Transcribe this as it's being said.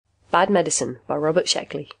Bad Medicine by Robert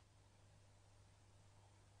Sheckley.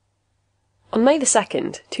 On May the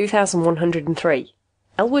 2nd, 2103,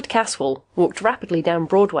 Elwood Caswell walked rapidly down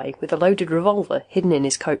Broadway with a loaded revolver hidden in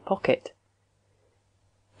his coat pocket.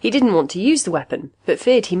 He didn't want to use the weapon, but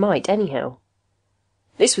feared he might anyhow.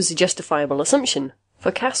 This was a justifiable assumption,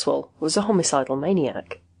 for Caswell was a homicidal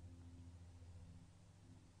maniac.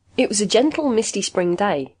 It was a gentle, misty spring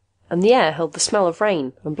day, and the air held the smell of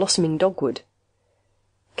rain and blossoming dogwood.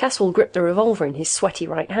 Caswell gripped the revolver in his sweaty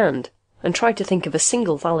right hand, and tried to think of a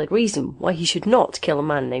single valid reason why he should not kill a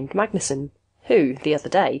man named Magnuson, who, the other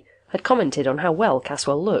day, had commented on how well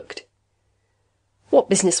Caswell looked. What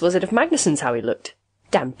business was it of Magnuson's how he looked?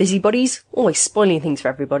 Damn busybodies, always spoiling things for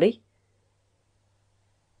everybody.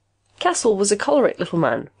 Caswell was a choleric little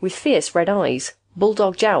man with fierce red eyes,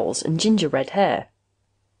 bulldog jowls, and ginger red hair.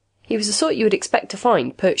 He was the sort you would expect to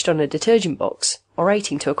find perched on a detergent box,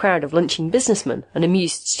 orating to a crowd of lunching businessmen and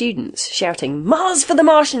amused students, shouting, "Mars for the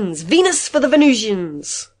Martians! Venus for the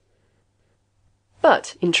Venusians!"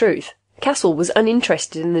 But, in truth, Caswell was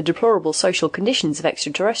uninterested in the deplorable social conditions of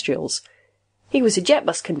extraterrestrials. He was a jet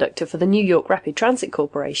bus conductor for the New York Rapid Transit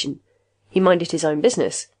Corporation. He minded his own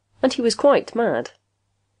business, and he was quite mad.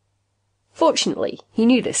 Fortunately, he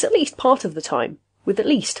knew this at least part of the time, with at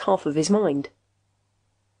least half of his mind.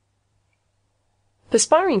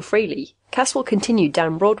 Perspiring freely, Caswell continued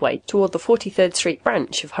down Broadway toward the 43rd Street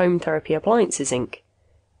branch of Home Therapy Appliances, Inc.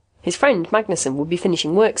 His friend Magnuson would be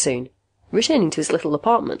finishing work soon, returning to his little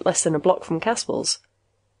apartment less than a block from Caswell's.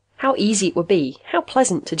 How easy it would be, how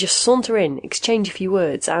pleasant to just saunter in, exchange a few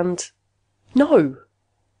words, and... No!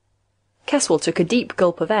 Caswell took a deep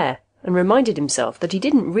gulp of air, and reminded himself that he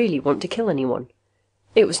didn't really want to kill anyone.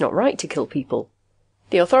 It was not right to kill people.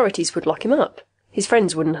 The authorities would lock him up. His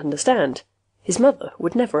friends wouldn't understand. His mother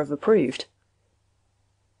would never have approved.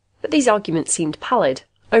 But these arguments seemed pallid,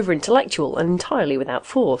 over-intellectual, and entirely without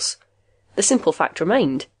force. The simple fact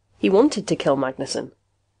remained. He wanted to kill Magnuson.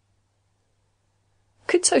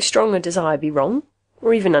 Could so strong a desire be wrong,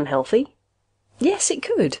 or even unhealthy? Yes, it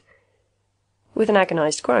could. With an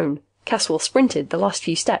agonized groan, Caswell sprinted the last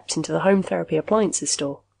few steps into the Home Therapy Appliances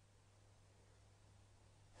store.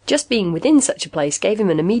 Just being within such a place gave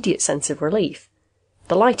him an immediate sense of relief.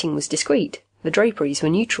 The lighting was discreet, the draperies were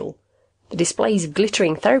neutral, the displays of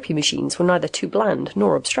glittering therapy machines were neither too bland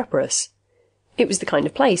nor obstreperous. It was the kind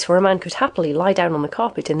of place where a man could happily lie down on the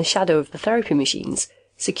carpet in the shadow of the therapy machines,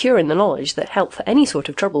 secure in the knowledge that help for any sort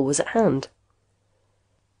of trouble was at hand.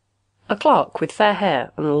 A clerk with fair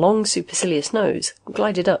hair and a long supercilious nose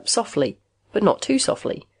glided up softly, but not too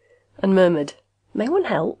softly, and murmured, "May one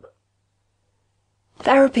help?"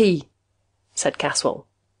 "Therapy," said Caswell.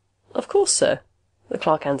 "Of course, sir," the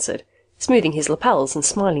clerk answered, smoothing his lapels and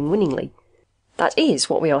smiling winningly. "That is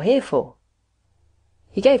what we are here for."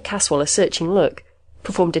 He gave Caswell a searching look,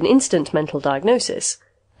 performed an instant mental diagnosis,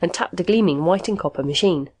 and tapped the gleaming white and copper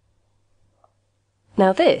machine.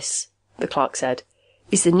 "Now this," the clerk said,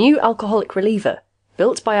 "is the new alcoholic reliever,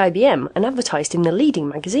 built by IBM and advertised in the leading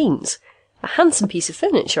magazines. A handsome piece of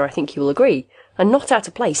furniture, I think you will agree, and not out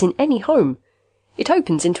of place in any home. It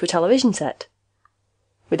opens into a television set."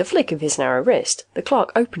 With a flick of his narrow wrist, the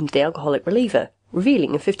clerk opened the alcoholic reliever,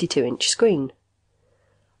 revealing a 52-inch screen.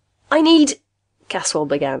 "I need—" Caswell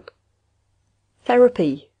began.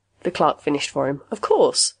 "Therapy," the clerk finished for him. "Of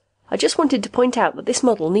course. I just wanted to point out that this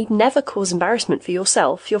model need never cause embarrassment for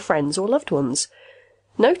yourself, your friends, or loved ones.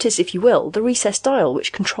 Notice, if you will, the recessed dial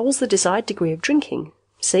which controls the desired degree of drinking.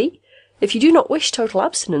 See? If you do not wish total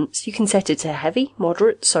abstinence, you can set it to heavy,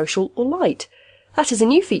 moderate, social, or light. That is a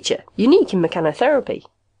new feature, unique in mechanotherapy."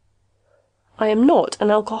 "I am not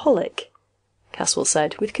an alcoholic," Caswell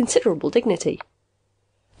said, with considerable dignity.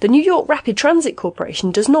 "The New York Rapid Transit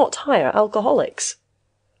Corporation does not hire alcoholics."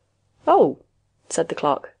 "Oh," said the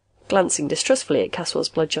clerk, glancing distrustfully at Caswell's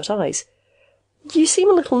bloodshot eyes. "You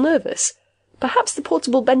seem a little nervous. Perhaps the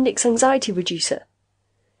portable Bendix anxiety reducer."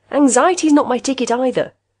 "Anxiety's not my ticket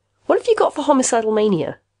either. What have you got for homicidal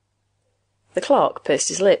mania?" The clerk pursed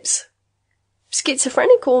his lips.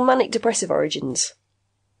 "Schizophrenic or manic-depressive origins?"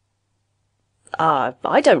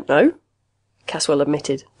 I don't know," Caswell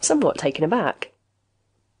admitted, somewhat taken aback.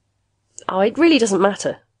 "Oh, it really doesn't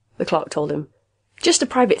matter," the clerk told him. "Just a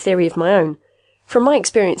private theory of my own. From my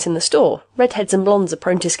experience in the store, redheads and blondes are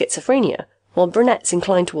prone to schizophrenia, while brunettes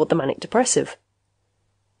incline toward the manic-depressive."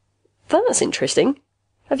 "That's interesting.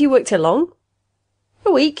 Have you worked here long?"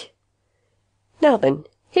 "A week." "Now then,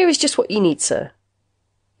 here is just what you need, sir."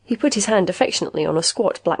 He put his hand affectionately on a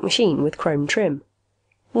squat black machine with chrome trim.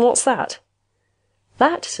 "What's that?"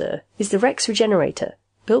 "That, sir, is the Rex Regenerator,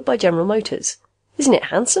 built by General Motors. Isn't it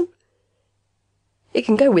handsome?" It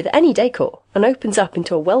can go with any decor and opens up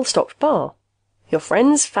into a well-stocked bar. Your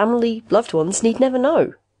friends, family, loved ones need never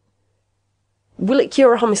know. Will it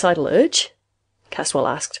cure a homicidal urge? Caswell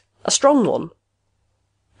asked. A strong one?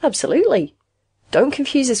 Absolutely. Don't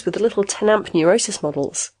confuse this with the little 10-amp neurosis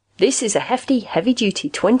models. This is a hefty, heavy-duty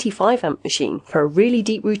 25-amp machine for a really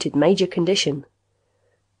deep-rooted major condition.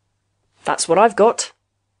 That's what I've got,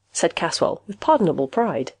 said Caswell with pardonable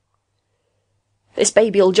pride. This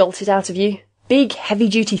baby'll jolt it out of you. Big,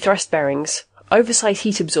 heavy-duty thrust bearings, oversized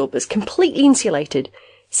heat absorbers, completely insulated,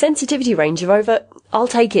 sensitivity range of over... I'll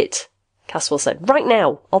take it, Caswell said. Right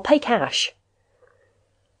now. I'll pay cash.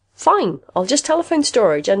 Fine, I'll just telephone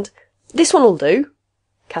storage and... This one'll do,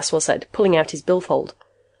 Caswell said, pulling out his billfold.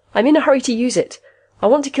 I'm in a hurry to use it. I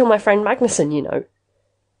want to kill my friend Magnuson, you know.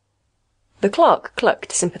 The clerk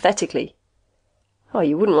clucked sympathetically. Oh,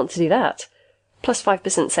 you wouldn't want to do that. Plus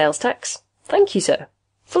 5% sales tax. Thank you, sir.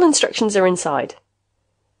 Full instructions are inside.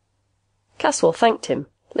 Caswell thanked him,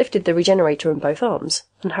 lifted the regenerator in both arms,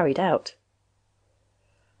 and hurried out.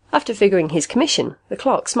 After figuring his commission, the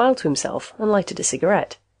clerk smiled to himself and lighted a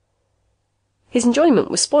cigarette. His enjoyment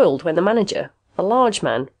was spoiled when the manager, a large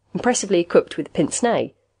man, impressively equipped with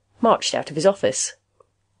pince-nez, marched out of his office.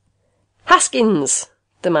 Haskins,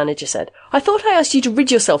 the manager said, I thought I asked you to rid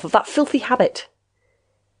yourself of that filthy habit.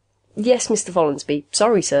 Yes, Mr. Follansby.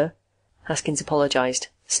 Sorry, sir, Haskins apologised,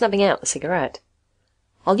 snubbing out the cigarette.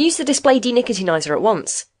 I'll use the display denicotinizer at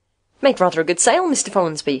once. Made rather a good sale, Mr.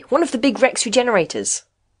 Follansby. One of the big Rex regenerators.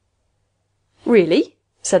 Really?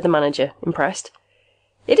 Said the manager, impressed.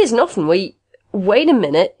 It isn't often we... Wait a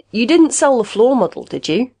minute. You didn't sell the floor model, did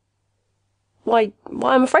you? Why,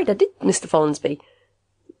 I'm afraid I did, Mr. Follansby.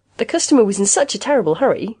 The customer was in such a terrible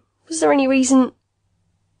hurry. Was there any reason...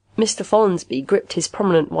 Mr. Follansby gripped his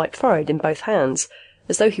prominent white forehead in both hands,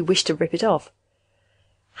 as though he wished to rip it off.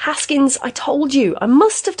 Haskins, I told you. I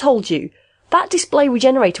must have told you. That display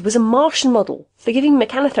regenerator was a Martian model for giving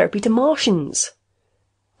mechanotherapy to Martians.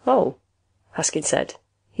 Oh, Haskins said.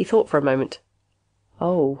 He thought for a moment.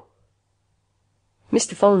 Oh.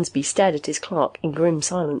 Mr. Follansby stared at his clerk in grim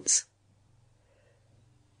silence.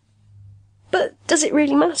 But does it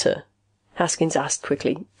really matter? Haskins asked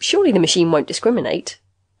quickly. Surely the machine won't discriminate.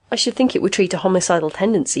 I should think it would treat a homicidal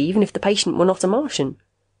tendency even if the patient were not a Martian.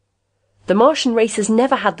 The Martian race has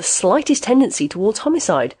never had the slightest tendency towards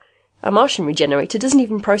homicide. A Martian regenerator doesn't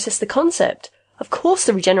even process the concept. Of course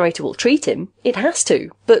the regenerator will treat him. It has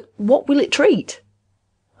to. But what will it treat?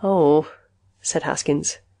 Oh, said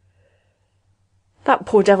Haskins. That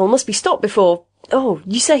poor devil must be stopped before... Oh,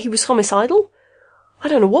 you say he was homicidal? I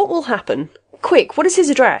don't know what will happen. Quick, what is his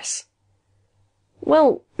address?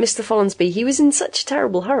 Well, Mr. Follansby, he was in such a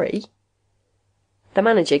terrible hurry. The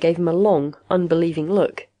manager gave him a long, unbelieving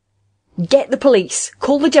look. Get the police!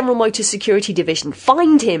 Call the General Motors Security Division!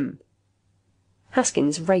 Find him!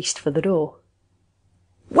 Haskins raced for the door.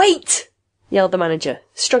 Wait! Yelled the manager,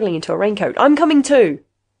 struggling into a raincoat. I'm coming too!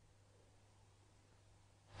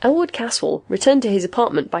 Elwood Caswell returned to his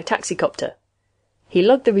apartment by taxicopter. He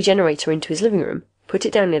lugged the regenerator into his living room, put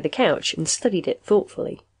it down near the couch, and studied it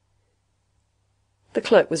thoughtfully. The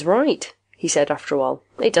clerk was right, he said after a while.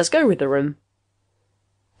 It does go with the room.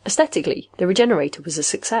 Aesthetically, the regenerator was a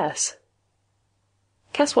success.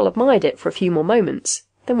 Caswell admired it for a few more moments,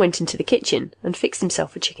 then went into the kitchen and fixed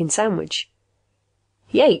himself a chicken sandwich.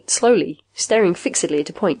 He ate slowly, staring fixedly at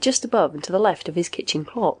a point just above and to the left of his kitchen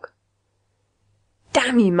clock.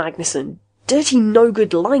 Damn you, Magnuson! Dirty,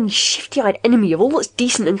 no-good, lying, shifty-eyed enemy of all that's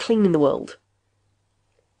decent and clean in the world!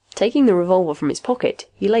 Taking the revolver from his pocket,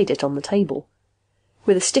 he laid it on the table.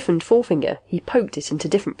 With a stiffened forefinger, he poked it into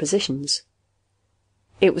different positions.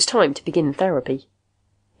 It was time to begin therapy.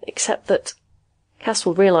 Except that...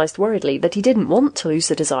 Caswell realised worriedly that he didn't want to lose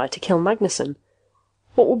the desire to kill Magnuson.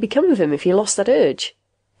 What would become of him if he lost that urge?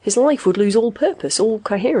 His life would lose all purpose, all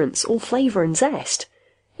coherence, all flavour and zest.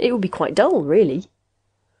 It would be quite dull, really.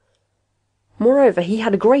 Moreover, he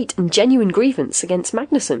had a great and genuine grievance against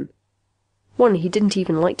Magnuson. One he didn't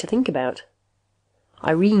even like to think about.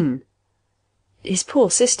 Irene. His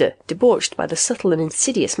poor sister, debauched by the subtle and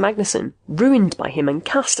insidious Magnuson, ruined by him and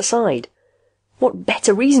cast aside. What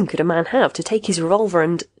better reason could a man have to take his revolver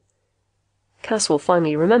and... Caswell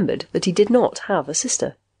finally remembered that he did not have a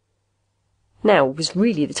sister. Now was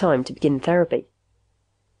really the time to begin therapy.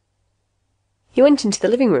 He went into the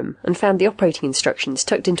living room and found the operating instructions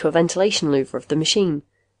tucked into a ventilation louver of the machine.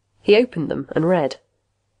 He opened them and read.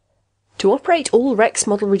 To operate all Rex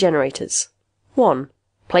model regenerators. 1.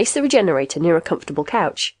 Place the regenerator near a comfortable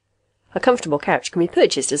couch. A comfortable couch can be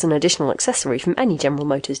purchased as an additional accessory from any General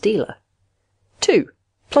Motors dealer. 2.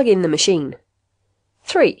 Plug in the machine.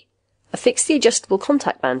 3. Affix the adjustable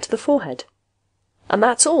contact band to the forehead. And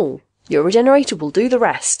that's all. Your regenerator will do the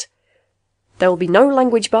rest. There will be no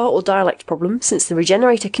language bar or dialect problem, since the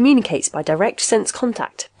regenerator communicates by direct sense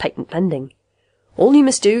contact, patent pending. All you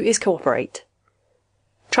must do is cooperate.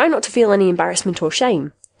 Try not to feel any embarrassment or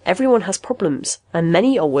shame. Everyone has problems, and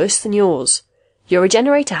many are worse than yours. Your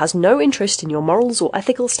regenerator has no interest in your morals or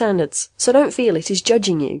ethical standards, so don't feel it is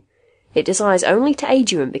judging you. It desires only to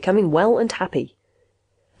aid you in becoming well and happy.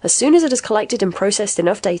 As soon as it has collected and processed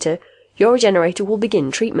enough data, your regenerator will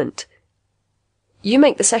begin treatment. You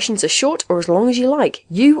make the sessions as short or as long as you like.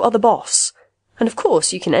 You are the boss. And of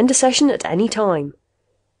course you can end a session at any time.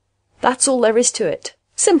 That's all there is to it.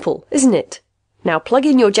 Simple, isn't it? Now plug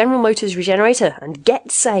in your General Motors regenerator and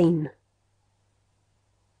get sane.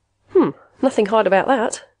 Nothing hard about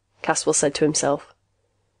that, Caswell said to himself.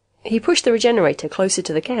 He pushed the regenerator closer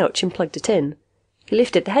to the couch and plugged it in. He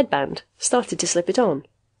lifted the headband, started to slip it on.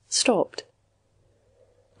 Stopped.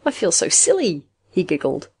 I feel so silly, he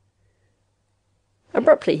giggled.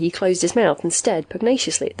 Abruptly he closed his mouth and stared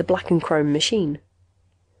pugnaciously at the black and chrome machine.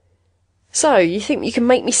 So, you think you can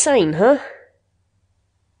make me sane, huh?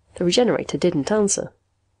 The regenerator didn't answer.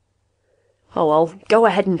 Oh well, go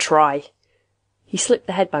ahead and try. He slipped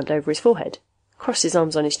the headband over his forehead, crossed his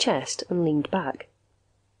arms on his chest, and leaned back.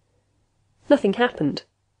 Nothing happened.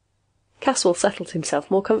 Caswell settled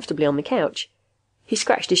himself more comfortably on the couch. He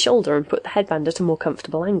scratched his shoulder and put the headband at a more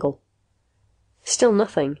comfortable angle. Still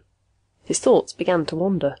nothing. His thoughts began to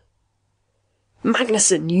wander.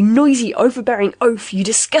 Magnuson, you noisy, overbearing oaf, you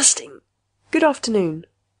disgusting! Good afternoon,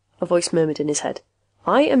 a voice murmured in his head.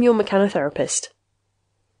 I am your mechanotherapist.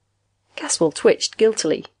 Caswell twitched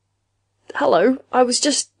guiltily. Hello, I was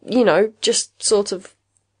just sort of...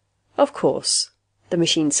 Of course, the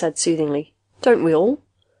machine said soothingly. Don't we all?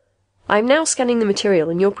 I am now scanning the material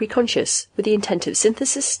in your preconscious with the intent of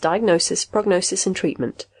synthesis, diagnosis, prognosis, and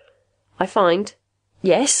treatment. I find...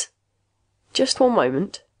 Yes? Just one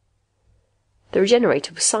moment. The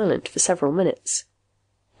regenerator was silent for several minutes.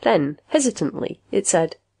 Then, hesitantly, it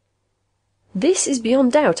said, This is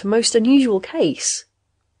beyond doubt a most unusual case.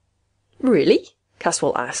 Really?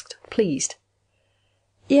 Caswell asked, pleased.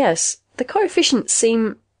 Yes, the coefficients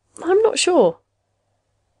seem... I'm not sure.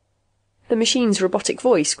 The machine's robotic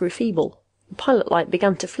voice grew feeble. The pilot light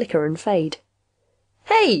began to flicker and fade.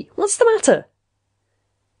 Hey, what's the matter?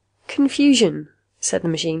 Confusion, said the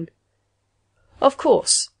machine. Of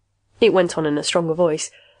course, it went on in a stronger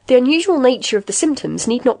voice, the unusual nature of the symptoms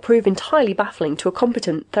need not prove entirely baffling to a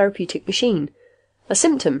competent therapeutic machine. A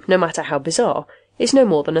symptom, no matter how bizarre, is no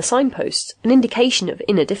more than a signpost, an indication of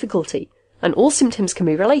inner difficulty, and all symptoms can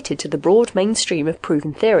be related to the broad mainstream of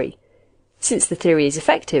proven theory. Since the theory is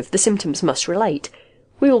effective, the symptoms must relate.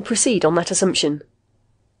 We will proceed on that assumption.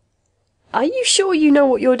 Are you sure you know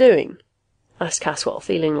what you're doing? Asked Caswell,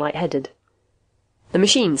 feeling light-headed. The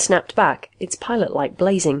machine snapped back, its pilot light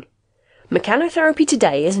blazing. Mechanotherapy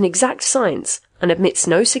today is an exact science, and admits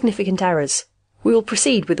no significant errors. We will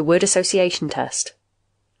proceed with the word association test.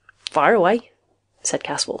 Fire away, said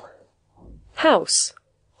Caswell. House.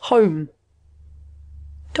 Home.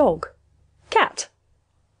 Dog. Cat.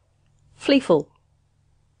 Fleeful.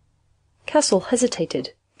 Caswell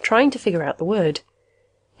hesitated, trying to figure out the word.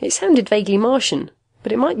 It sounded vaguely Martian,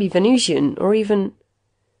 but it might be Venusian, or even...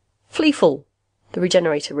 Fleeful, the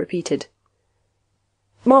regenerator repeated.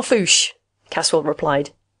 Marfouche, Caswell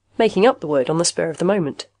replied, making up the word on the spur of the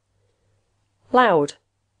moment. Loud.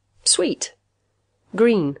 Sweet.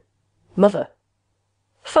 Green. Mother.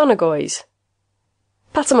 Phanagoys.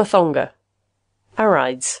 Patamathonga.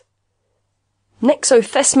 Arides.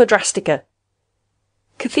 Nexothesmodrastica.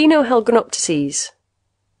 Cathenohelgonoptices.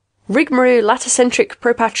 Rigmaru laticentric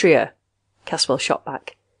propatria, Caswell shot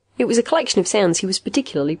back. It was a collection of sounds he was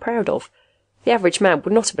particularly proud of. The average man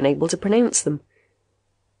would not have been able to pronounce them.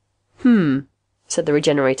 Said the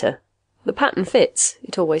regenerator. The pattern fits.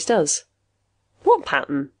 It always does. What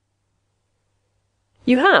pattern?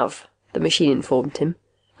 You have, the machine informed him,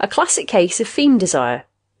 a classic case of theme desire,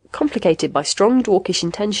 complicated by strong dwarkish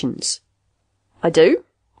intentions. I do?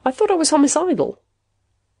 I thought I was homicidal.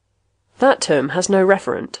 That term has no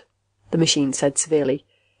referent, the machine said severely.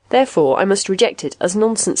 Therefore I must reject it as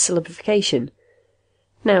nonsense syllabification.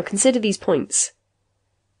 Now consider these points.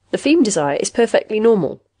 The theme desire is perfectly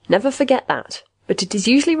normal. Never forget that. But it is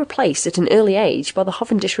usually replaced at an early age by the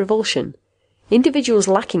Hovendish revulsion. Individuals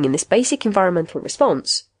lacking in this basic environmental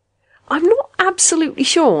response... I'm not absolutely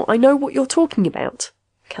sure I know what you're talking about,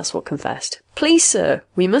 Caswell confessed. Please, sir,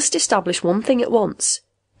 we must establish one thing at once.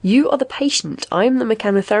 You are the patient, I am the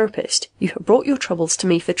mechanotherapist. You have brought your troubles to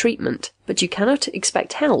me for treatment, but you cannot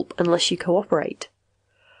expect help unless you cooperate.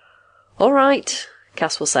 All right,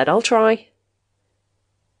 Caswell said. I'll try.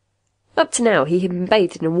 Up to now, he had been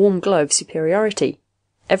bathed in a warm glow of superiority.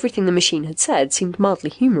 Everything the machine had said seemed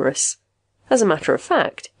mildly humorous. As a matter of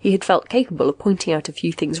fact, he had felt capable of pointing out a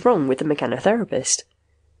few things wrong with the mechanotherapist.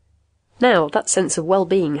 Now, that sense of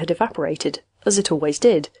well-being had evaporated, as it always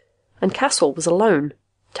did, and Caswell was alone,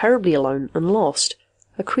 terribly alone and lost,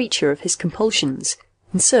 a creature of his compulsions,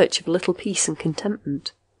 in search of a little peace and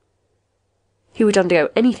contentment. He would undergo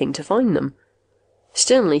anything to find them.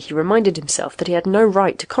 Sternly he reminded himself that he had no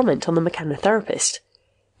right to comment on the mechanotherapist.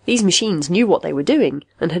 These machines knew what they were doing,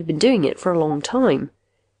 and had been doing it for a long time.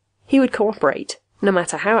 He would cooperate, no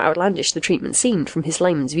matter how outlandish the treatment seemed from his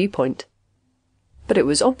layman's viewpoint. But it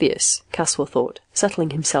was obvious, Caswell thought,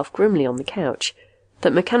 settling himself grimly on the couch,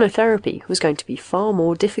 that mechanotherapy was going to be far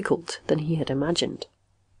more difficult than he had imagined.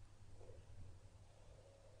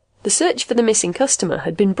 The search for the missing customer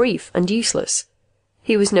had been brief and useless.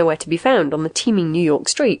 He was nowhere to be found on the teeming New York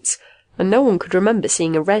streets, and no one could remember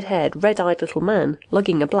seeing a red-haired, red-eyed little man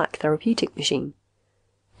lugging a black therapeutic machine.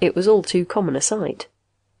 It was all too common a sight.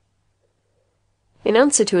 In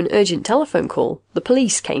answer to an urgent telephone call, the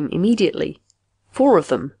police came immediately. 4 of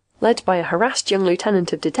them, led by a harassed young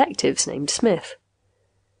lieutenant of detectives named Smith.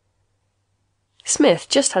 Smith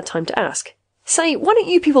just had time to ask, "Say, why don't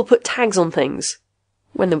you people put tags on things?"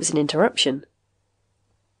 when there was an interruption.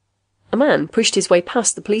 A man pushed his way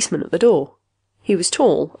past the policeman at the door. He was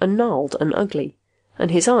tall and gnarled and ugly,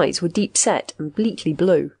 and his eyes were deep-set and bleakly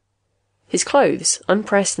blue. His clothes,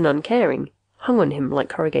 unpressed and uncaring, hung on him like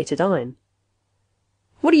corrugated iron.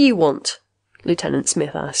 "What do you want?" Lieutenant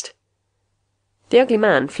Smith asked. The ugly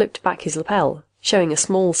man flipped back his lapel, showing a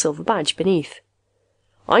small silver badge beneath.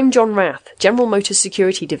 "I'm John Rath, General Motors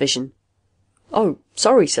Security Division." "Oh,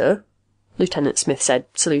 sorry, sir," Lieutenant Smith said,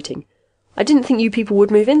 saluting. "I didn't think you people would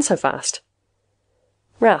move in so fast."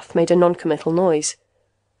 Rath made a non-committal noise.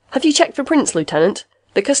 "Have you checked for prints, Lieutenant?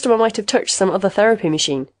 The customer might have touched some other therapy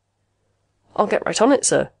machine." "I'll get right on it,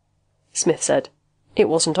 sir," Smith said. It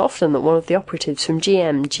wasn't often that one of the operatives from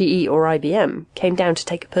GM, GE, or IBM came down to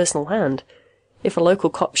take a personal hand. If a local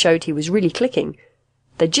cop showed he was really clicking,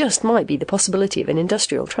 there just might be the possibility of an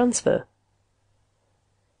industrial transfer.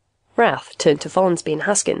 Rath turned to Follansby and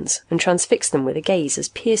Haskins and transfixed them with a gaze as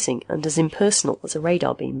piercing and as impersonal as a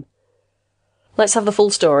radar beam. "Let's have the full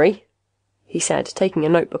story," he said, taking a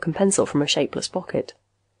notebook and pencil from a shapeless pocket.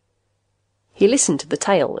 He listened to the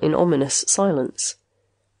tale in ominous silence.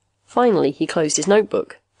 Finally he closed his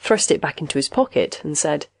notebook, thrust it back into his pocket, and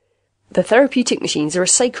said, "The therapeutic machines are a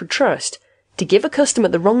sacred trust. To give a customer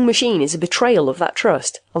the wrong machine is a betrayal of that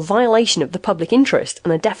trust, a violation of the public interest,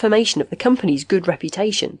 and a defamation of the company's good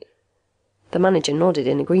reputation." The manager nodded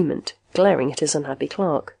in agreement, glaring at his unhappy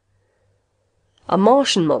clerk. "A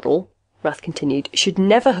Martian model," Rath continued, "should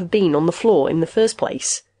never have been on the floor in the first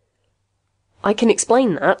place." "I can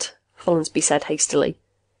explain that," Follansby said hastily.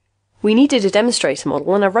 "We needed a demonstrator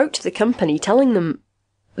model, and I wrote to the company telling them—"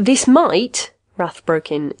 "This might," Rath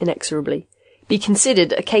broke in inexorably, "be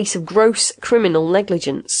considered a case of gross criminal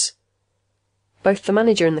negligence." Both the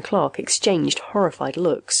manager and the clerk exchanged horrified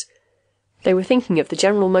looks. They were thinking of the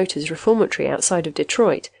General Motors reformatory outside of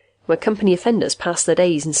Detroit, where company offenders passed their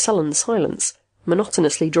days in sullen silence,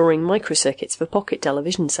 monotonously drawing microcircuits for pocket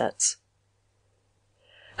television sets.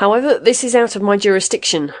 "However, this is out of my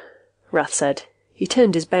jurisdiction," Rath said. He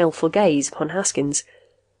turned his baleful gaze upon Haskins.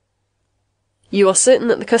 "You are certain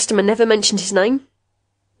that the customer never mentioned his name?"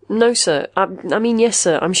 "No, sir. I mean, yes,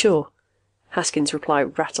 sir, I'm sure," Haskins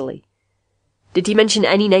replied rattly. "Did he mention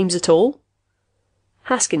any names at all?"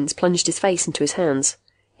 Haskins plunged his face into his hands.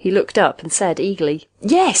 He looked up and said eagerly,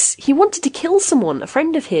 "Yes! He wanted to kill someone, a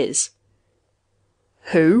friend of his."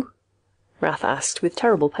 "Who?" Rath asked with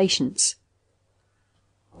terrible patience.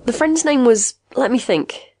 "The friend's name was, let me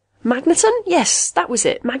think, Magneton? Yes, that was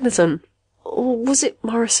it, Magneton. Or was it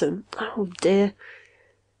Morrison? Oh, dear."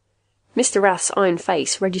 Mr. Rath's iron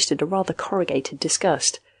face registered a rather corrugated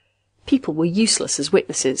disgust. People were useless as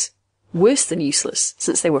witnesses. Worse than useless,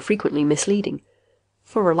 since they were frequently misleading.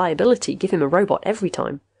 For reliability, give him a robot every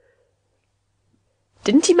time.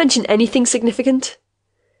 "Didn't he mention anything significant?"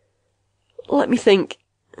 "Let me think,"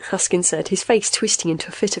 Haskins said, his face twisting into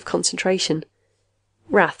a fit of concentration.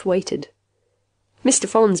 Rath waited. Mr.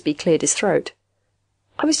 Follansby cleared his throat.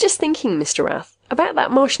 "I was just thinking, Mr. Rath, about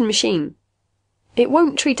that Martian machine. It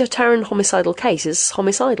won't treat a Terran homicidal case as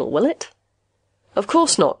homicidal, will it?" "Of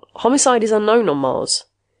course not. Homicide is unknown on Mars."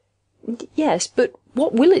 "Yes, but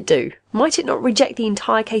what will it do? Might it not reject the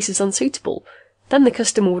entire case as unsuitable? Then the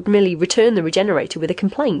customer would merely return the regenerator with a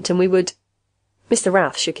complaint, and we would—" Mr.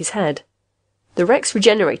 Rath shook his head. "The Rex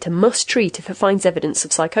regenerator must treat if it finds evidence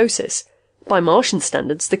of psychosis. By Martian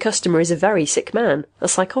standards, the customer is a very sick man, a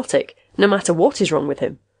psychotic, no matter what is wrong with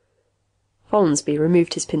him. Follansby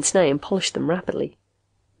removed his pince-nez and polished them rapidly.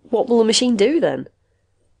 What will the machine do, then?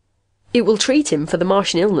 It will treat him for the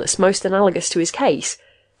Martian illness most analogous to his case.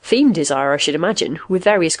 Theme desire, I should imagine, with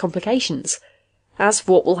various complications. As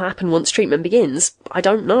for what will happen once treatment begins, I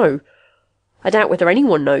don't know. I doubt whether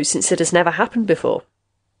anyone knows, since it has never happened before.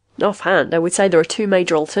 Offhand, I would say there are two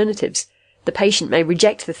major alternatives. The patient may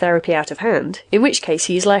reject the therapy out of hand, in which case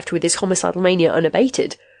he is left with his homicidal mania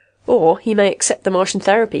unabated, or he may accept the Martian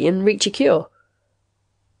therapy and reach a cure.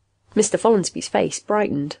 Mr. Follansby's face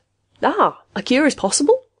brightened. Ah, a cure is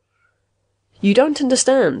possible? You don't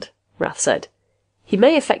understand, Rath said. He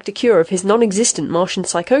may effect a cure of his non-existent Martian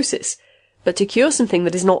psychosis, but to cure something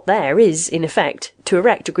that is not there is, in effect, to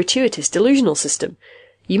erect a gratuitous delusional system.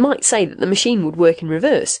 You might say that the machine would work in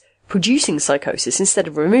reverse, producing psychosis instead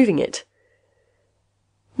of removing it.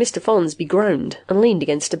 Mr. Follansby groaned and leaned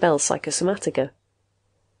against a Bell Psychosomatica.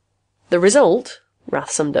 The result, Rath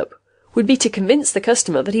summed up, would be to convince the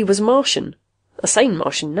customer that he was a Martian. A sane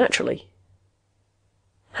Martian, naturally.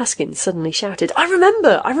 Haskins suddenly shouted, I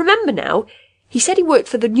remember now! He said he worked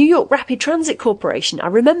for the New York Rapid Transit Corporation. I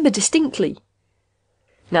remember distinctly.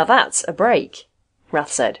 Now that's a break,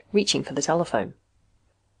 Rath said, reaching for the telephone.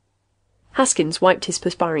 Haskins wiped his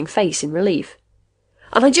perspiring face in relief.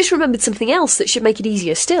 And I just remembered something else that should make it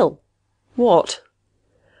easier still. What?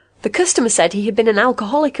 The customer said he had been an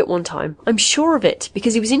alcoholic at one time. I'm sure of it,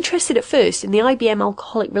 because he was interested at first in the IBM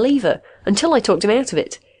alcoholic reliever, until I talked him out of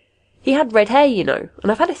it. He had red hair, you know,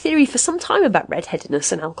 and I've had a theory for some time about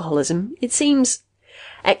red-headedness and alcoholism. It seems...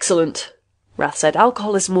 Excellent, Rath said.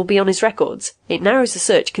 Alcoholism will be on his records. It narrows the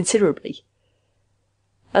search considerably.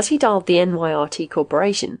 As he dialed the NYRT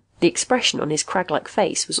Corporation, the expression on his crag-like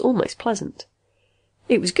face was almost pleasant.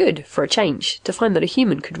 It was good, for a change, to find that a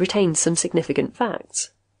human could retain some significant facts.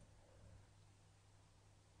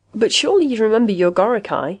 But surely you remember your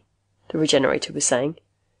Gorikai, the Regenerator was saying.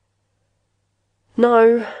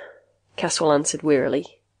 No, Caswell answered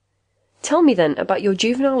wearily. Tell me then about your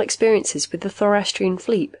juvenile experiences with the Thorastrian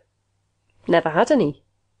fleet. Never had any.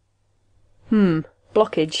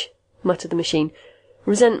 Blockage, muttered the machine.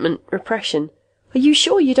 Resentment, repression. Are you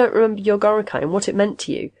sure you don't remember your Gorikai and what it meant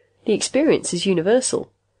to you? The experience is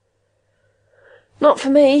universal. Not for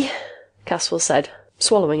me, Caswell said,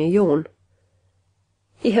 swallowing a yawn.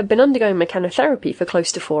 He had been undergoing mechanotherapy for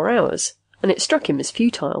close to 4 hours, and it struck him as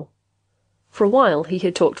futile. For a while he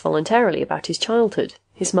had talked voluntarily about his childhood,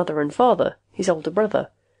 his mother and father, his older brother.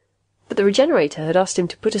 But the Regenerator had asked him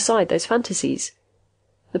to put aside those fantasies.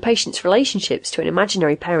 The patient's relationships to an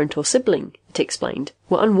imaginary parent or sibling, it explained,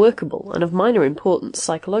 were unworkable and of minor importance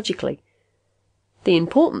psychologically. The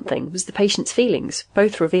important thing was the patient's feelings,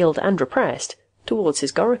 both revealed and repressed, towards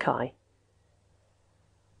his Gorikai.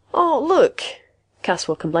 Oh, look,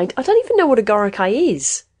 Caswell complained. I don't even know what a Gorikai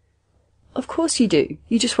is. Of course you do.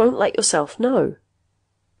 You just won't let yourself know.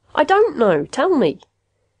 I don't know. Tell me.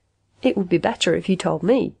 It would be better if you told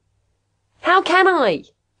me. How can I?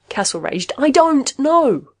 Caswell raged. I don't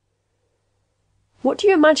know. What do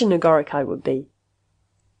you imagine a Gorikai would be?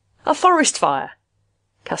 A forest fire,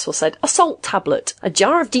 Caswell said. A salt tablet, a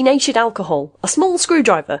jar of denatured alcohol, a small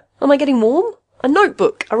screwdriver. Am I getting warm? A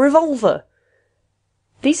notebook, a revolver.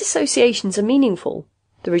 These associations are meaningful,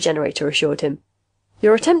 the Regenerator assured him.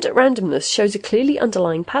 Your attempt at randomness shows a clearly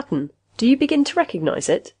underlying pattern. Do you begin to recognize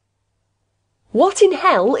it? What in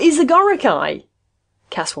hell is a Gorikai?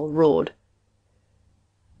 Caswell roared.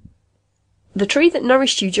 The tree that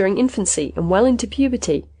nourished you during infancy and well into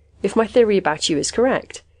puberty, if my theory about you is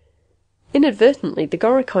correct. Inadvertently, the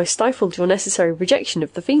Gorikai stifled your necessary rejection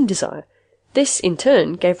of the theme desire. This, in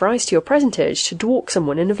turn, gave rise to your present urge to dwark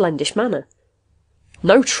someone in a vlendish manner.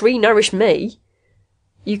 No tree nourished me.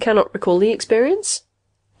 You cannot recall the experience?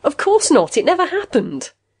 Of course not. It never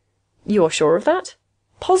happened. You are sure of that?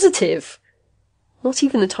 Positive. Not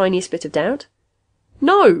even the tiniest bit of doubt?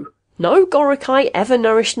 No. No Gorikai ever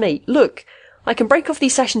nourished me. Look, I can break off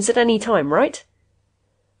these sessions at any time, right?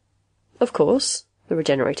 Of course, the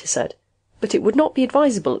Regenerator said. But it would not be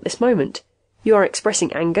advisable at this moment. You are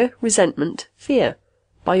expressing anger, resentment, fear.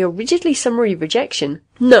 By your rigidly summary rejection...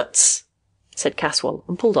 Nuts! Said Caswell,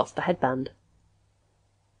 and pulled off the headband.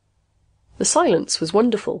 The silence was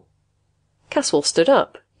wonderful. Caswell stood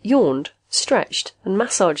up, yawned, stretched, and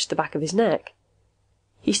massaged the back of his neck.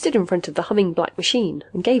 He stood in front of the humming black machine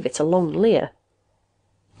and gave it a long leer.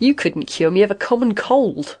 You couldn't cure me of a common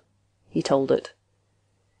cold, he told it.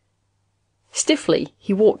 Stiffly,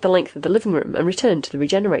 he walked the length of the living room and returned to the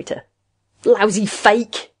Regenerator. Lousy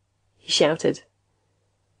fake! He shouted.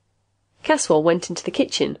 Caswell went into the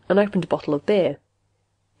kitchen and opened a bottle of beer.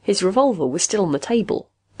 His revolver was still on the table,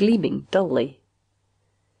 gleaming dully.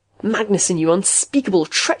 "Magnuson, you unspeakable,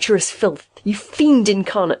 treacherous filth! You fiend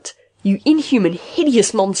incarnate! You inhuman,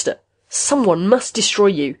 hideous monster! Someone must destroy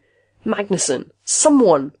you! Magnuson!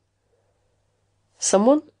 Someone!"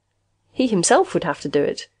 Someone? He himself would have to do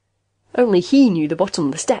it. Only he knew the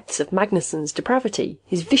bottomless depths of Magnuson's depravity,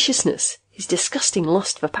 his viciousness, his disgusting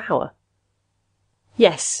lust for power.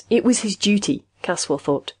 Yes, it was his duty, Caswell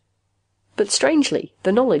thought. But strangely,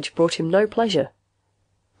 the knowledge brought him no pleasure.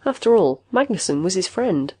 After all, Magnuson was his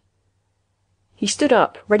friend. He stood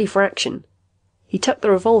up, ready for action. He tucked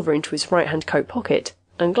the revolver into his right-hand coat pocket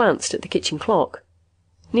and glanced at the kitchen clock.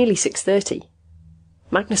 Nearly 6:30.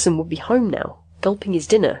 Magnuson would be home now, gulping his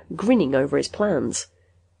dinner, grinning over his plans.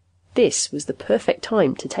 This was the perfect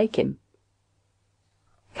time to take him.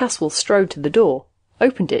 Caswell strode to the door,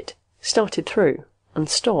 opened it, started through, and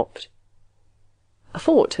stopped. A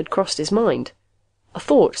thought had crossed his mind. A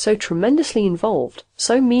thought so tremendously involved,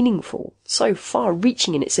 so meaningful, so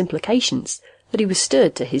far-reaching in its implications, that he was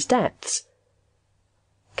stirred to his depths.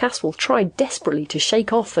 Caswell tried desperately to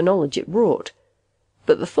shake off the knowledge it brought,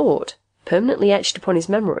 but the thought, permanently etched upon his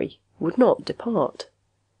memory, would not depart.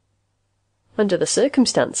 Under the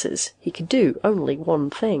circumstances, he could do only one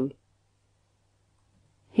thing.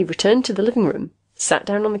 He returned to the living room, sat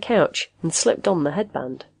down on the couch, and slipped on the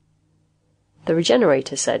headband. The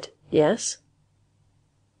regenerator said, "Yes?"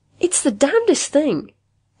 "It's the damnedest thing,"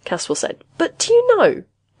 Caswell said. "But do you know,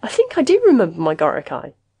 I think I do remember my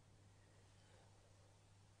Goricae."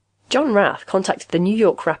 John Rath contacted the New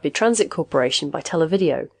York Rapid Transit Corporation by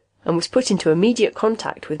televideo and was put into immediate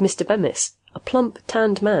contact with Mr. Bemis, a plump,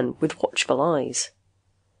 tanned man with watchful eyes.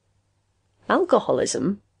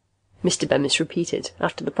 "Alcoholism?" Mr. Bemis repeated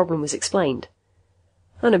after the problem was explained.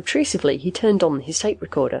 Unobtrusively, he turned on his tape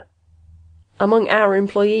recorder. "Among our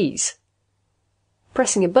employees."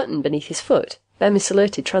 Pressing a button beneath his foot, Bemis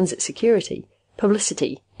alerted Transit Security,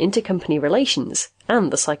 Publicity, Intercompany Relations,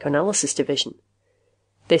 and the Psychoanalysis Division.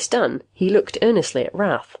 This done, he looked earnestly at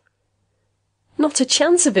Rath. "Not a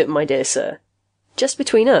chance of it, my dear sir. Just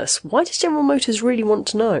between us, why does General Motors really want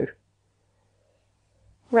to know?"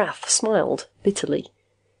 Rath smiled bitterly.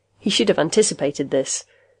 He should have anticipated this.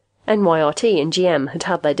 NYRT and GM had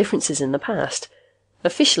had their differences in the past.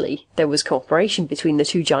 Officially, there was cooperation between the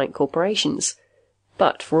two giant corporations.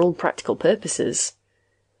 But for all practical purposes...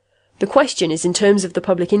 "The question is in terms of the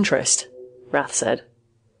public interest," Rath said.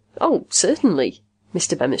 "Oh, certainly,"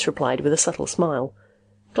 Mr. Bemis replied with a subtle smile.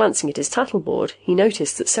 Glancing at his tattleboard, he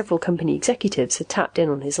noticed that several company executives had tapped in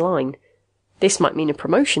on his line. This might mean a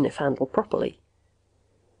promotion if handled properly.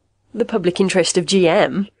 "The public interest of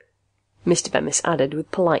GM," Mr. Bemis added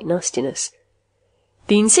with polite nastiness.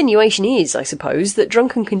 "The insinuation is, I suppose, that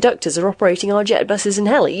drunken conductors are operating our jet buses and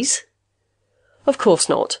helis?" "Of course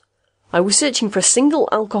not. I was searching for a single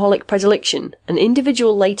alcoholic predilection, an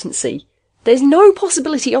individual latency. There's no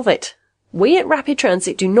possibility of it. We at Rapid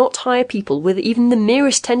Transit do not hire people with even the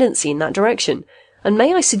merest tendency in that direction, and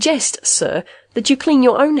may I suggest, sir, that you clean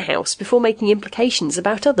your own house before making implications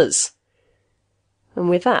about others." And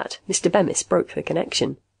with that, Mr. Bemis broke the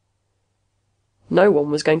connection. No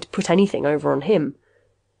one was going to put anything over on him.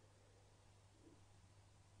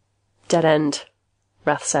 "Dead end,"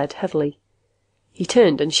 Rath said heavily. He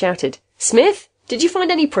turned and shouted, "Smith, did you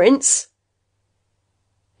find any prints?"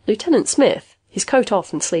 Lieutenant Smith, his coat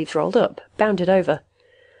off and sleeves rolled up, bounded over.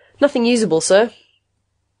 "Nothing usable, sir."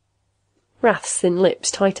 Rath's thin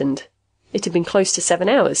lips tightened. It had been close to 7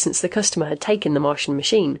 hours since the customer had taken the Martian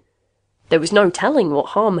machine. There was no telling what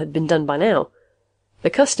harm had been done by now. The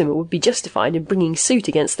customer would be justified in bringing suit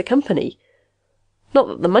against the company. Not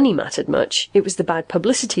that the money mattered much, it was the bad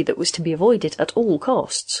publicity that was to be avoided at all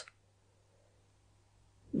costs.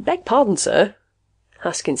 "Beg pardon, sir,"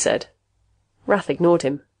 Haskins said. Rath ignored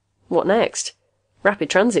him. What next? Rapid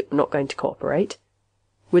Transit were not going to cooperate.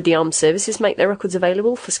 Would the armed services make their records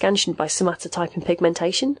available for scansion by somatotype and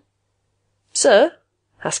pigmentation? "Sir,"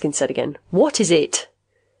 Haskins said again, "what is it?"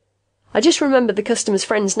 "I just remembered the customer's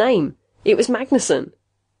friend's name. It was Magnuson."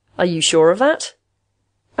 "Are you sure of that?"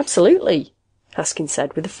 "Absolutely," Haskins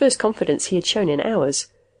said with the first confidence he had shown in hours.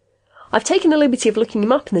 "I've taken the liberty of looking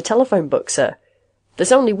him up in the telephone book, sir.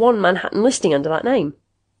 There's only one Manhattan listing under that name."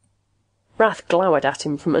 Rath glowered at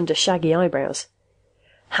him from under shaggy eyebrows.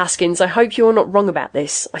 "Haskins, I hope you are not wrong about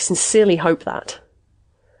this. I sincerely hope that."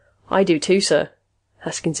 "I do too, sir,"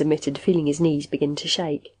 Haskins admitted, feeling his knees begin to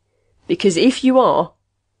shake. "Because if you are,"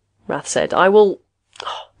 Rath said, "I will...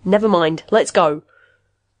 Never mind. Let's go."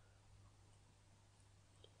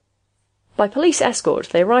 By police escort,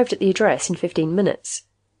 they arrived at the address in 15 minutes.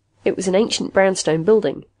 It was an ancient brownstone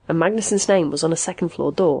building, and Magnuson's name was on a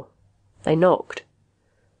second-floor door. They knocked.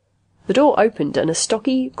 The door opened, and a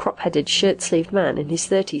stocky, crop-headed, shirt-sleeved man in his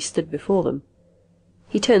 30s stood before them.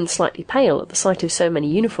 He turned slightly pale at the sight of so many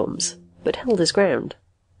uniforms, but held his ground.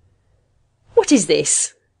 "What is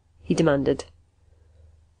this?" he demanded.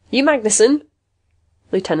 "You Magnuson?"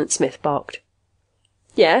 Lieutenant Smith barked.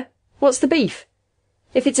 "Yeah? What's the beef?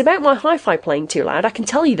 If it's about my hi-fi playing too loud, I can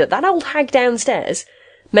tell you that old hag downstairs—"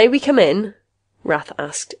 "May we come in?" Rath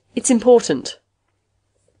asked. "It's important."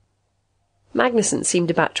 Magnuson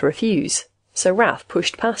seemed about to refuse, so Rath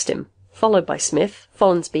pushed past him, followed by Smith,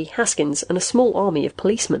 Follansby, Haskins, and a small army of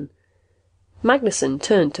policemen. Magnuson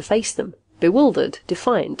turned to face them, bewildered,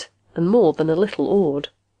 defiant, and more than a little awed.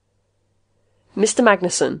 "Mr.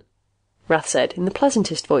 Magnuson," Rath said in the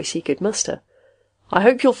pleasantest voice he could muster, "I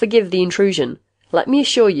hope you'll forgive the intrusion. Let me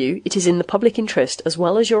assure you it is in the public interest as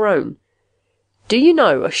well as your own. Do you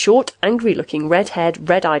know a short, angry-looking, red-haired,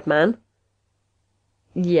 red-eyed man?"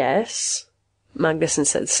 "Yes," Magnuson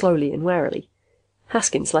said slowly and warily.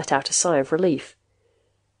 Haskins let out a sigh of relief.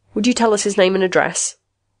 "Would you tell us his name and address?"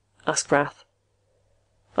 asked Rath.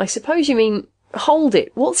 "I suppose you mean—" "Hold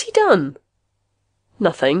it! What's he done?"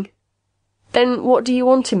 "Nothing." "Then what do you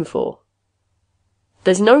want him for?"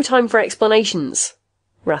 "There's no time for explanations,"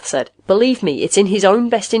 Rath said. "Believe me, it's in his own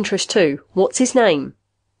best interest too. What's his name?"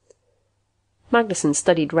 Magnuson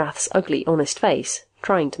studied Rath's ugly, honest face,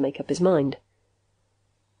 trying to make up his mind.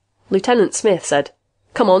 Lieutenant Smith said,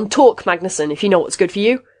 "Come on, talk, Magnuson, if you know what's good for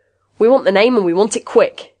you. We want the name and we want it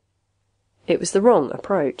quick." It was the wrong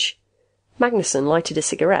approach. Magnuson lighted a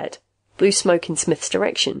cigarette, blew smoke in Smith's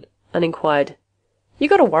direction, and inquired, "You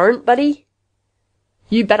got a warrant, buddy?"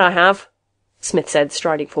 "You bet I have," Smith said,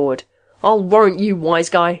 striding forward. "I'll warrant you, wise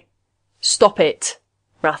guy." "Stop it,"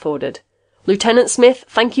 Rath ordered. "Lieutenant Smith,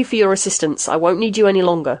 thank you for your assistance. I won't need you any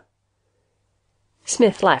longer."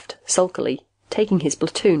 Smith left, sulkily, taking his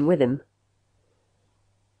platoon with him.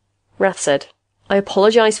 Rath said, "I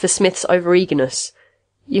apologize for Smith's overeagerness.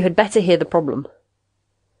 You had better hear the problem."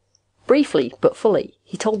 Briefly, but fully,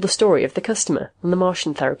 he told the story of the customer and the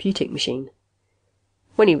Martian therapeutic machine.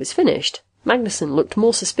 When he was finished, Magnuson looked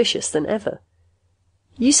more suspicious than ever.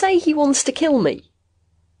 "You say he wants to kill me?"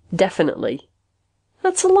 "Definitely."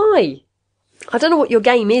 "That's a lie. I don't know what your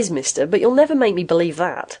game is, mister, but you'll never make me believe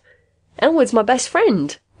that. Elwood's my best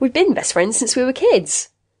friend. We've been best friends since we were kids.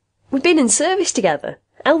 We've been in service together.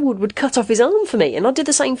 Elwood would cut off his arm for me, and I'd do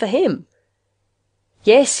the same for him."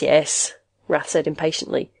 "Yes, yes," Rath said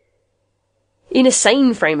impatiently. "In a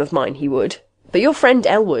sane frame of mind he would. But your friend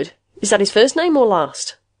Elwood, is that his first name or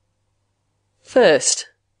last?" "First,"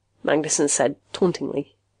 Magnuson said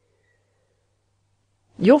tauntingly.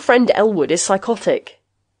 "Your friend Elwood is psychotic."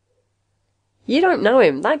 "You don't know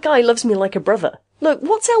him. That guy loves me like a brother. Look,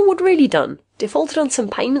 what's Elwood really done? Defaulted on some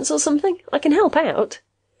payments or something? I can help out."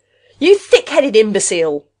 "You thick-headed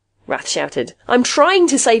imbecile!" Rath shouted. "I'm trying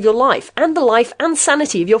to save your life, and the life and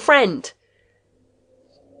sanity of your friend."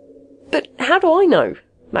 "But how do I know?"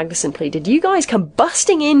 Magnuson pleaded. "You guys come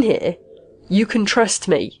busting in here—" "You can trust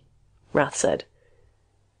me," Rath said.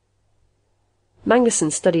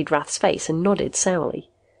 Magnuson studied Rath's face and nodded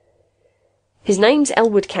sourly. "His name's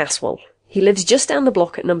Elwood Caswell. He lives just down the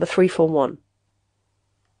block at number 341.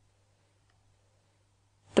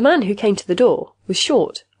 The man who came to the door was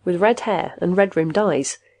short, with red hair and red-rimmed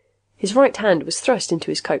eyes. His right hand was thrust into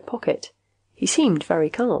his coat pocket. He seemed very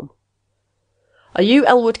calm. "Are you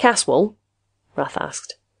Elwood Caswell?" Rath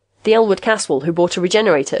asked. "The Elwood Caswell who bought a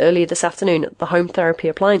regenerator earlier this afternoon at the Home Therapy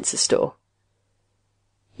Appliances store?"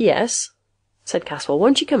 "Yes," said Caswell.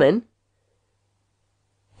 "Won't you come in?"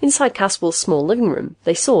 Inside Caswell's small living room,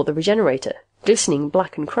 they saw the regenerator, glistening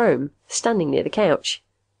black and chrome, standing near the couch.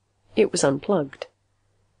 It was unplugged.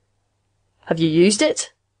 "Have you used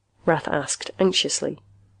it?" Rath asked anxiously.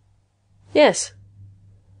 "Yes."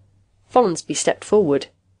 Follansby stepped forward.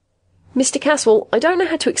 "Mr. Caswell, I don't know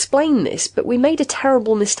how to explain this, but we made a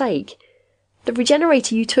terrible mistake. The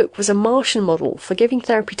regenerator you took was a Martian model for giving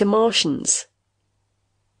therapy to Martians."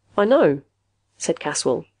 "I know," said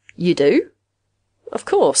Caswell. "You do?" "Of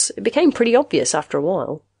course. It became pretty obvious after a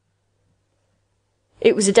while."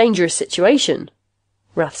 "It was a dangerous situation,"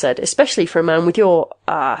 Rath said, "especially for a man with your,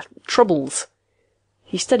 troubles."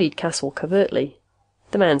 He studied Caswell covertly.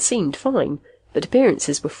 The man seemed fine, but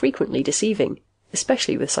appearances were frequently deceiving,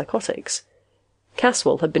 especially with psychotics.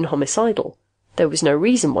 Caswell had been homicidal. There was no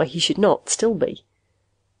reason why he should not still be.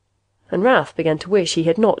 And Rath began to wish he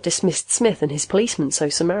had not dismissed Smith and his policemen so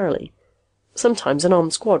summarily. Sometimes an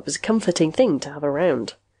armed squad was a comforting thing to have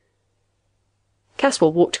around.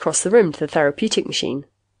 Caswell walked across the room to the therapeutic machine.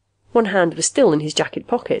 One hand was still in his jacket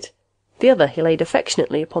pocket, The other he laid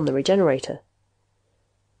affectionately upon the regenerator.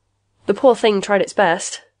 "The poor thing tried its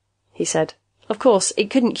best," he said. "Of course,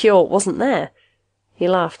 it couldn't cure what wasn't there." He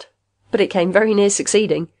laughed. "But it came very near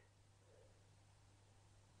succeeding."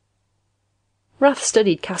 Rath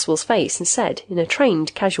studied Caswell's face and said, in a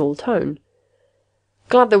trained, casual tone,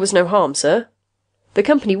 "Glad there was no harm, sir. The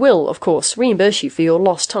company will, of course, reimburse you for your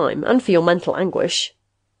lost time and for your mental anguish."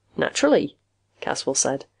 "Naturally," Caswell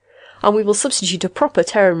said. "And we will substitute a proper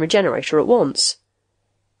Terran regenerator at once."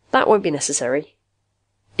 "That won't be necessary."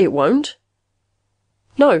 "It won't?"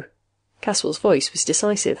 "No." Caswell's voice was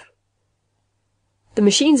decisive. "The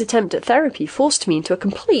machine's attempt at therapy forced me into a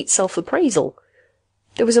complete self-appraisal.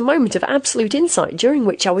 There was a moment of absolute insight during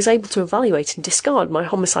which I was able to evaluate and discard my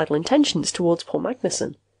homicidal intentions towards poor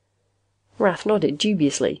Magnuson." Rath nodded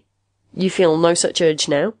dubiously. "You feel no such urge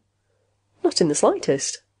now?" "Not in the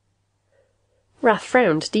slightest." Rath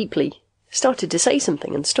frowned deeply, started to say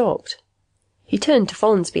something and stopped. He turned to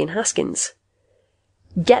Follansby and Haskins.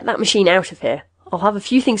 "Get that machine out of here. I'll have a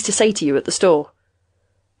few things to say to you at the store."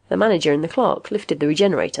 The manager and the clerk lifted the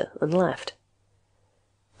regenerator and left.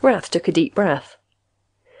 Rath took a deep breath.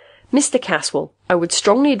 "Mr. Caswell, I would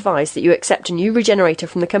strongly advise that you accept a new regenerator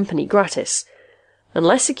from the company gratis.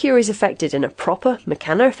 Unless a cure is effected in a proper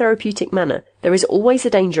mechanotherapeutic manner, there is always the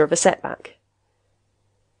danger of a setback."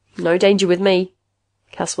 "No danger with me,"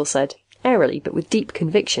 Caswell said, airily but with deep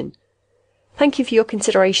conviction. "Thank you for your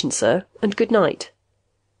consideration, sir, and good night."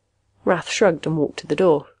 Rath shrugged and walked to the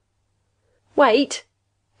door. "Wait!"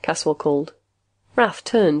 Caswell called. Rath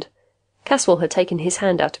turned. Caswell had taken his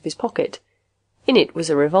hand out of his pocket. In it was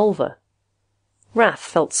a revolver. Rath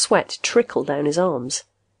felt sweat trickle down his arms.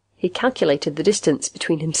 He calculated the distance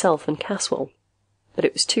between himself and Caswell, but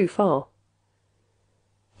it was too far.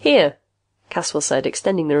 "Here," Caswell said,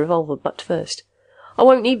 extending the revolver butt first. "I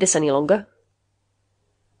won't need this any longer."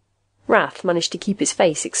 Rath managed to keep his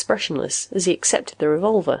face expressionless as he accepted the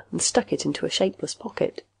revolver and stuck it into a shapeless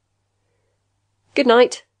pocket. "Good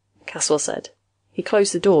night," Caswell said. He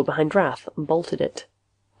closed the door behind Rath and bolted it.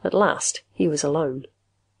 At last he was alone.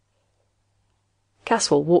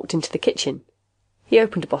 Caswell walked into the kitchen. He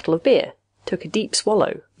opened a bottle of beer, took a deep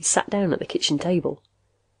swallow, and sat down at the kitchen table.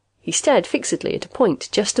 He stared fixedly at a point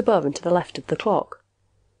just above and to the left of the clock.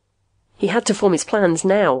 He had to form his plans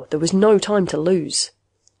now. There was no time to lose.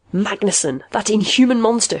 Magnuson, that inhuman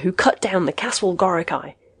monster who cut down the Caswell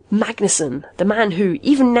Goricae. Magnuson, the man who,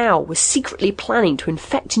 even now, was secretly planning to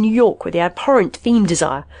infect New York with the abhorrent theme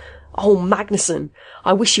desire. Oh, Magnuson,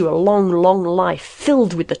 I wish you a long, long life,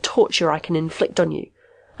 filled with the torture I can inflict on you.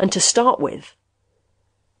 And to start with...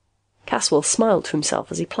 Caswell smiled to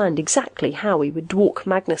himself as he planned exactly how he would dwark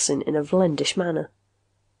Magnuson in a Vlendish manner.